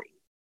front line.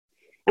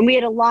 And we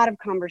had a lot of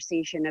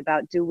conversation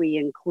about, do we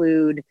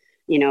include,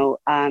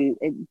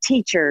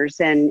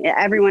 teachers and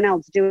everyone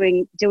else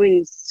doing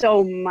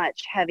so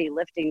much heavy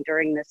lifting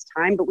during this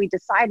time. But we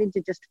decided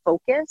to just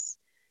focus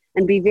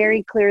and be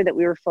very clear that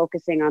we were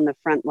focusing on the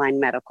frontline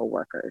medical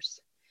workers.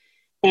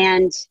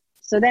 And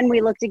so then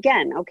we looked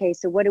again, okay,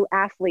 so what do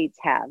athletes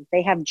have?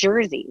 They have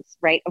jerseys,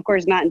 right? Of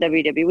course, not in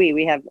WWE.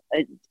 We have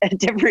a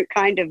different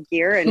kind of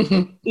gear,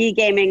 and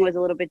e-gaming was a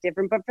little bit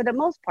different. But for the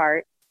most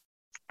part,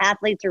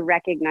 athletes are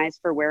recognized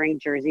for wearing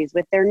jerseys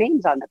with their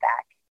names on the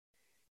back.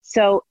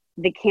 So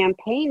the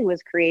campaign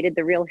was created,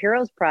 the Real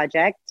Heroes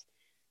Project,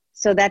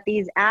 so that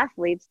these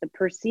athletes, the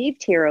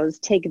perceived heroes,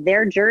 take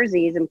their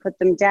jerseys and put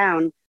them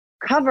down,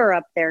 cover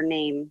up their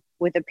name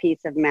with a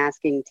piece of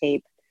masking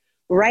tape,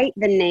 write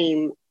the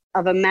name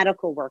of a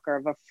medical worker,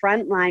 of a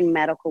frontline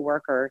medical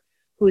worker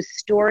whose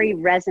story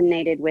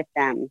resonated with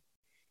them,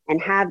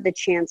 and have the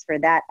chance for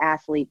that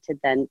athlete to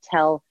then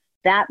tell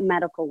that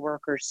medical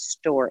worker's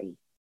story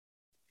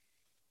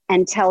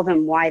and tell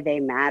them why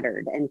they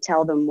mattered and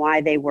tell them why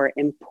they were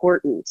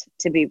important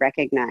to be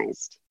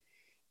recognized.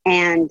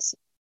 And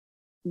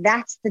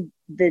that's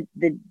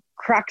the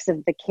crux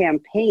of the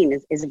campaign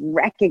is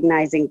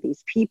recognizing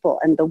these people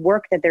and the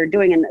work that they're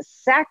doing and the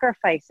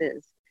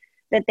sacrifices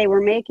that they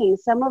were making,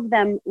 some of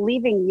them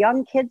leaving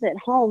young kids at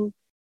home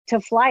to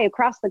fly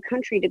across the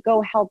country to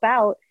go help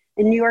out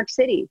in New York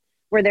City,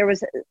 where there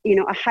was,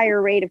 a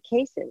higher rate of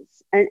cases,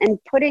 and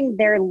putting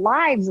their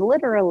lives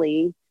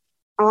literally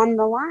on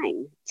the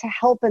line to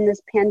help in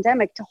this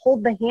pandemic, to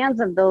hold the hands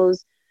of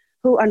those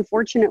who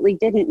unfortunately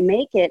didn't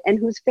make it and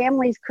whose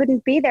families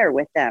couldn't be there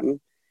with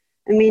them.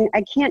 I mean,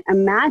 I can't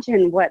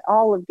imagine what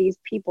all of these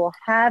people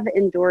have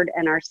endured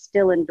and are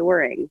still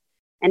enduring.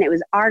 And it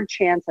was our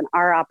chance and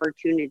our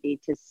opportunity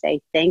to say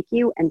thank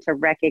you and to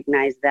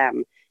recognize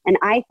them. And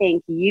I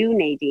thank you,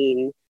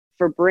 Nadine,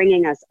 for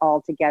bringing us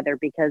all together,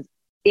 because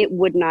it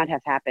would not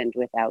have happened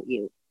without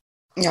you.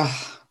 Yeah.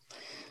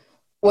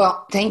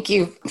 Well, thank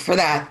you for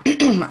that.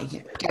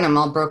 Again, I'm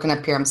all broken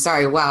up here. I'm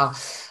sorry. Wow.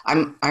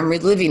 I'm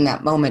reliving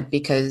that moment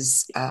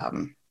because,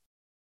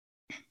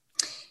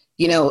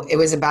 it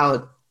was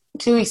about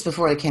 2 weeks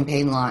before the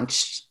campaign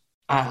launched.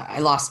 I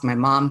lost my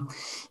mom,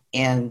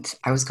 and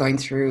I was going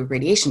through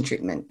radiation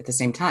treatment at the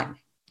same time.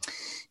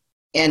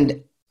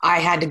 And I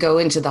had to go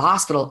into the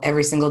hospital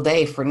every single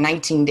day for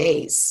 19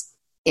 days.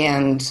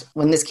 And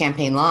when this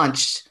campaign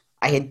launched,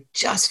 I had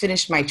just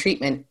finished my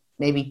treatment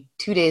maybe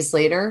 2 days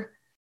later,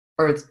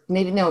 or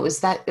maybe no, it was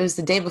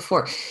the day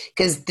before.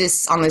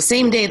 Because on the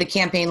same day the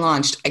campaign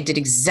launched, I did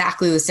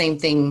exactly the same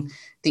thing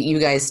that you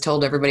guys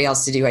told everybody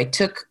else to do. I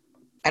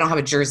don't have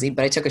a jersey,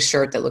 but I took a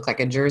shirt that looked like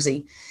a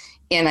jersey.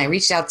 And I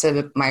reached out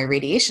to my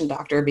radiation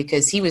doctor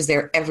because he was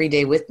there every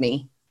day with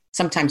me,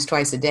 sometimes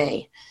twice a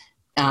day.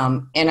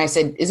 And I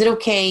said, is it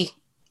okay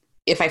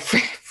if I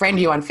friend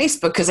you on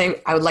Facebook? Because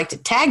I would like to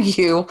tag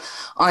you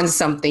on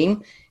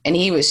something. And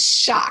he was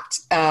shocked.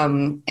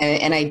 And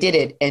I did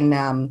it. And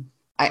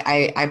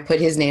I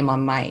put his name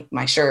on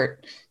my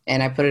shirt,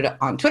 and I put it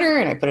on Twitter,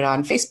 and I put it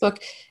on Facebook.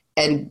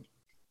 And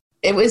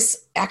it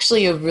was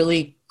actually a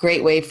really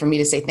great way for me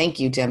to say thank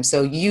you, Tim.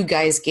 So you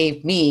guys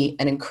gave me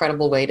an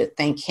incredible way to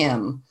thank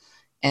him.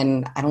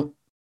 And I don't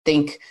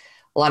think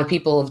a lot of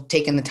people have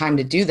taken the time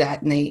to do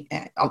that. And they,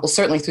 well,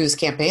 certainly through this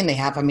campaign they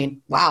have. I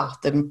mean, wow,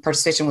 the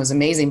participation was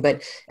amazing,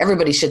 but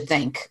everybody should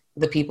thank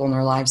the people in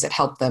their lives that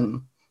helped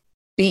them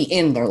be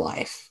in their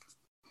life.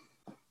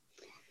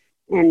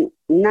 And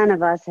none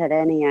of us had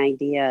any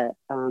idea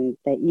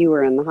that you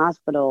were in the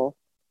hospital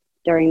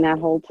during that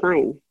whole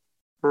time.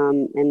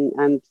 And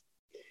I'm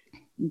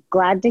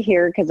glad to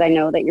hear, because I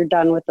know that you're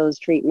done with those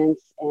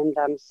treatments, and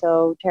I'm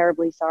so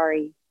terribly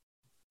sorry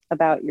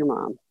about your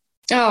mom.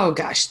 Oh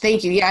gosh,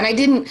 thank you. Yeah,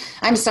 and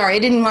I'm sorry, I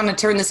didn't want to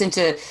turn this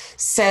into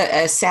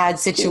a sad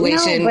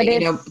situation.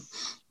 No,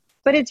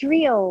 but it's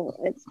real.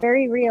 It's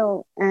very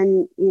real.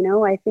 And,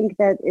 I think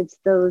that it's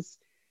those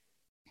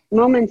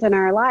moments in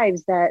our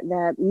lives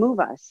that move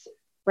us,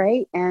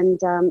 right? And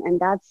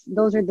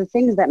those are the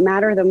things that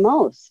matter the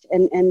most.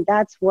 And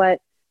that's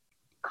what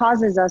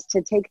causes us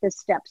to take the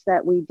steps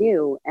that we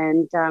do.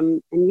 And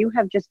you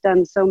have just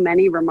done so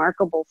many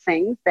remarkable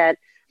things that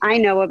I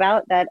know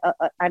about, that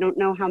I don't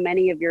know how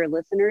many of your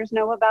listeners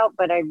know about,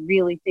 but I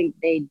really think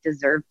they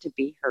deserve to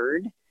be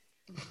heard.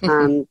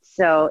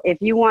 So if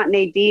you want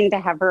Nadine to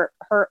have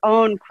her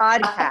own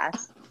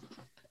podcast,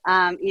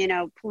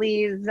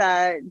 Please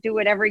do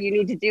whatever you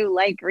need to do,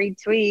 like,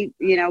 retweet,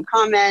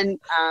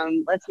 comment.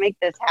 Let's make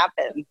this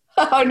happen.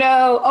 Oh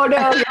no,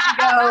 here we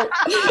go.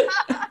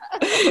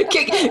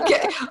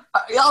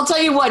 I'll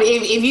tell you what,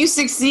 if you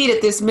succeed at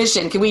this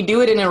mission, can we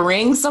do it in a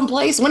ring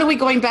someplace? When are we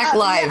going back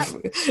live?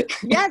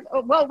 Yes.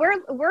 Well,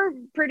 we're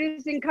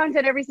producing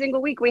content every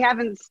single week. We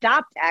haven't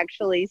stopped,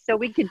 actually. So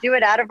we could do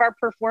it out of our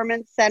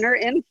performance center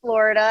in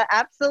Florida.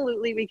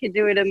 Absolutely. We could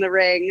do it in the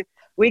ring.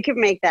 We could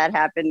make that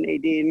happen,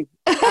 Nadine.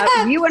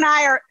 You and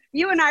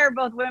I are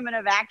both women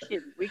of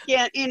action. We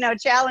can't,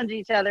 challenge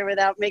each other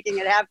without making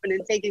it happen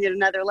and taking it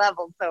another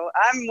level. So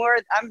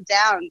I'm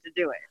down to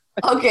do it.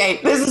 Okay,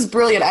 this is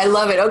brilliant. I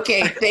love it.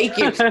 Okay, thank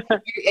you.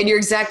 And you're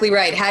exactly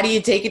right. How do you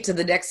take it to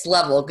the next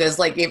level? Because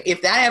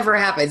if that ever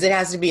happens, it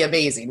has to be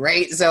amazing,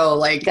 right? So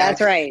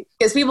that's right.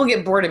 Because people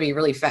get bored of me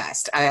really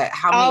fast.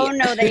 Oh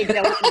no, they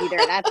don't either.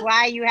 That's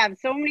why you have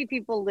so many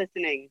people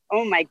listening.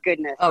 Oh my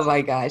goodness. Oh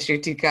my gosh, you're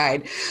too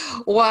kind.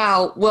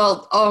 Wow.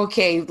 Well,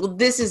 okay. Well,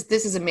 this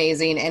is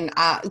amazing. And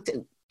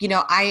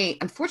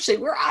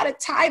unfortunately we're out of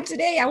time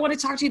today. I want to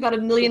talk to you about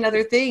a million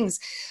other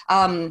things.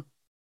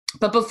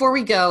 But before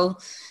we go,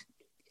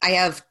 I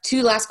have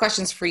two last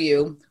questions for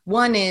you.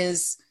 One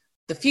is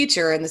the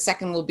future, and the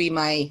second will be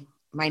my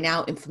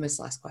now infamous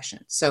last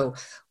question. So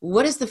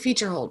what does the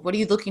future hold? What are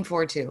you looking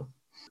forward to?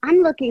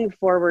 I'm looking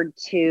forward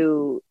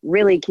to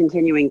really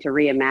continuing to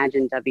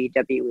reimagine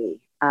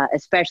WWE,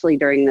 especially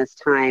during this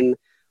time,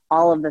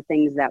 all of the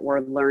things that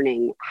we're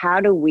learning. How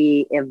do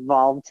we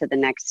evolve to the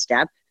next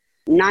step?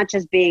 Not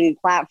just being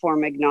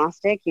platform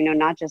agnostic,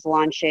 not just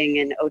launching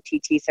an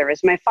OTT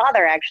service. My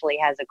father actually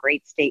has a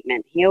great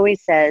statement. He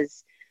always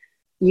says,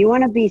 you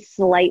want to be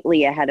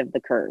slightly ahead of the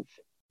curve,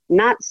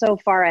 not so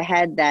far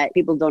ahead that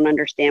people don't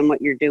understand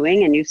what you're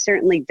doing, and you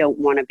certainly don't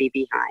want to be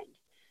behind.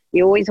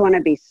 You always want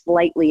to be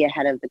slightly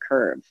ahead of the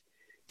curve.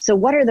 So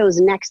what are those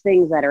next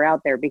things that are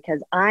out there?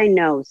 Because I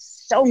know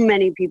so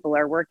many people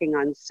are working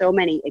on so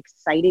many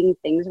exciting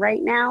things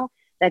right now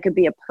that could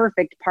be a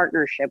perfect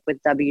partnership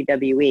with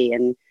WWE.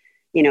 And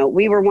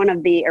we were one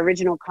of the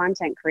original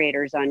content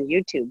creators on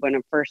YouTube when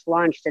it first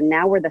launched, and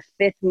now we're the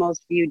 5th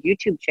most viewed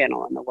YouTube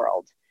channel in the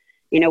world.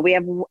 We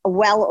have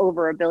well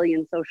over 1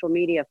 billion social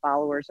media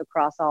followers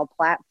across all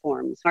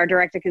platforms. Our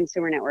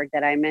direct-to-consumer network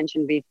that I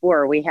mentioned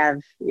before, we have,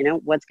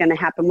 what's going to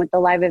happen with the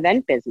live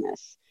event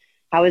business?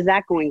 How is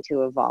that going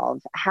to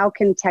evolve? How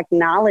can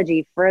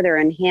technology further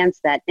enhance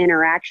that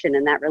interaction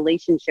and that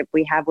relationship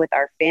we have with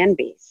our fan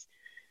base?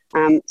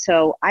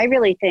 So I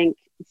really think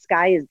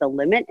sky is the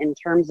limit in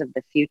terms of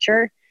the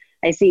future.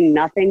 I see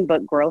nothing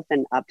but growth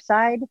and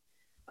upside.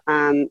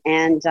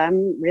 And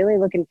I'm really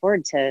looking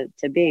forward to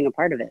being a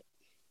part of it.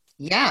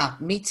 Yeah,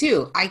 me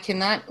too. I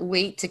cannot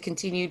wait to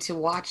continue to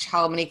watch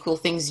how many cool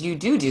things you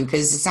do,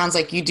 because it sounds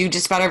like you do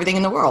just about everything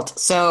in the world.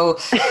 So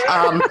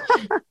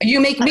you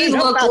make me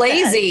look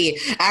lazy,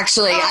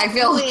 actually. I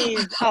feel.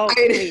 Please.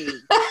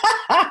 Please.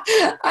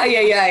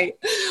 Ay.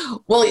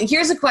 Well,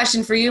 here's a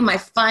question for you. My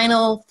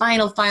final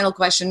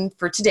question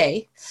for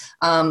today.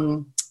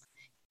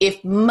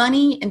 If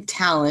money and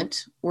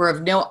talent were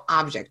of no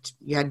object,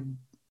 you had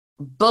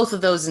both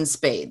of those in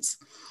spades,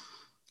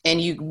 and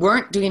you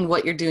weren't doing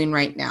what you're doing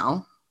right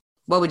now,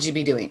 what would you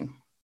be doing?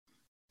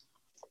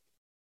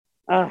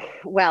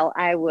 Well,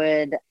 I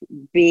would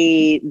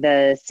be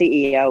the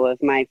CEO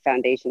of my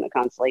foundation, the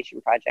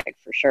Constellation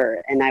Project, for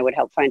sure. And I would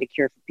help find a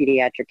cure for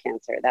pediatric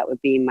cancer. That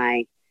would be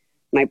my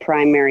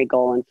primary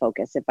goal and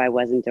focus if I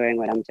wasn't doing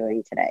what I'm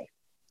doing today.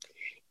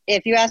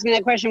 If you asked me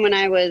that question when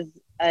I was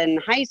in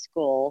high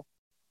school,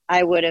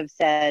 I would have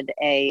said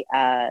a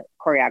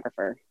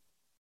choreographer.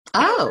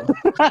 Oh,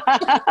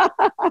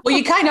 well,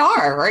 you kind of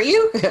are, aren't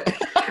you?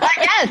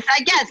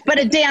 I guess, but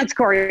a dance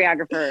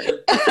choreographer.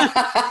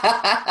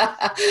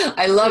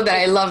 I love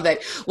that.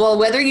 Well,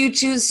 whether you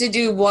choose to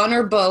do one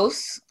or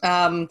both,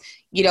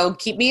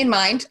 keep me in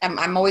mind.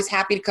 I'm always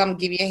happy to come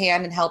give you a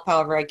hand and help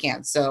however I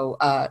can. So,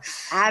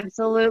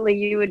 absolutely.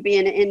 You would be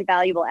an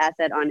invaluable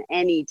asset on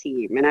any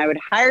team, and I would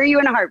hire you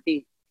in a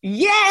heartbeat.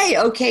 Yay.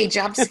 Okay.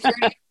 Job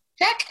security.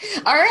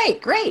 Check. All right,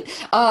 great.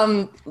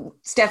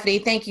 Stephanie,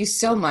 thank you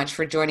so much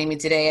for joining me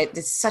today.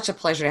 It's such a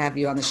pleasure to have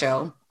you on the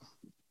show.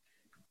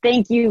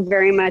 Thank you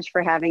very much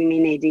for having me,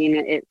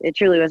 Nadine. It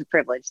truly was a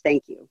privilege.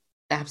 Thank you.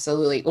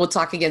 Absolutely. We'll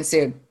talk again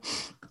soon.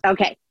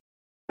 Okay.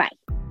 Bye.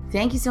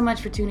 Thank you so much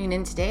for tuning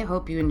in today. I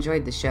hope you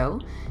enjoyed the show.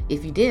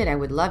 If you did, I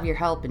would love your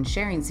help in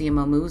sharing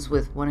CMO Moves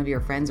with one of your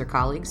friends or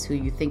colleagues who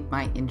you think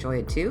might enjoy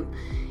it too.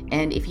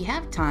 And if you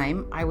have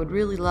time, I would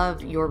really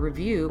love your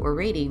review or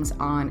ratings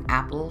on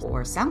Apple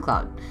or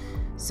SoundCloud.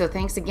 So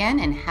thanks again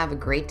and have a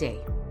great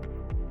day.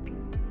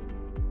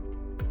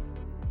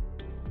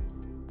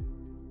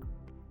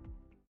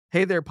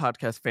 Hey there,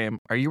 podcast fam.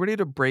 Are you ready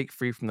to break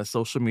free from the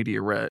social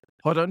media rut?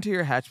 Hold on to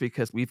your hatch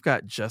because we've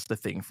got just the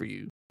thing for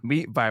you.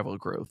 Meet Viral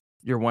Growth,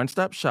 your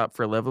one-stop shop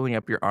for leveling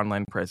up your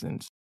online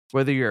presence.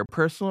 Whether you're a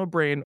personal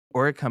brand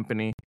or a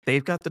company,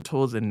 they've got the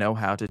tools and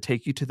know-how to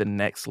take you to the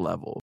next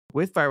level.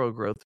 With Viral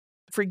Growth,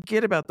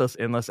 forget about those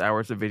endless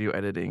hours of video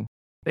editing.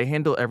 They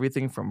handle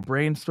everything from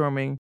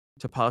brainstorming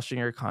to polishing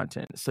your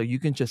content so you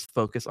can just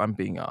focus on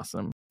being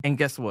awesome. And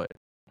guess what?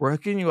 We're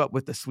hooking you up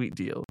with a sweet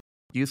deal.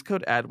 Use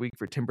code ADWEEK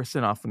for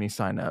 10% off when you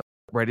sign up.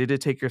 Ready to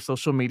take your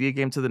social media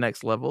game to the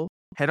next level?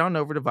 Head on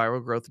over to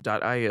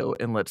viralgrowth.io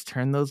and let's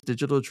turn those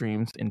digital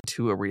dreams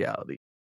into a reality.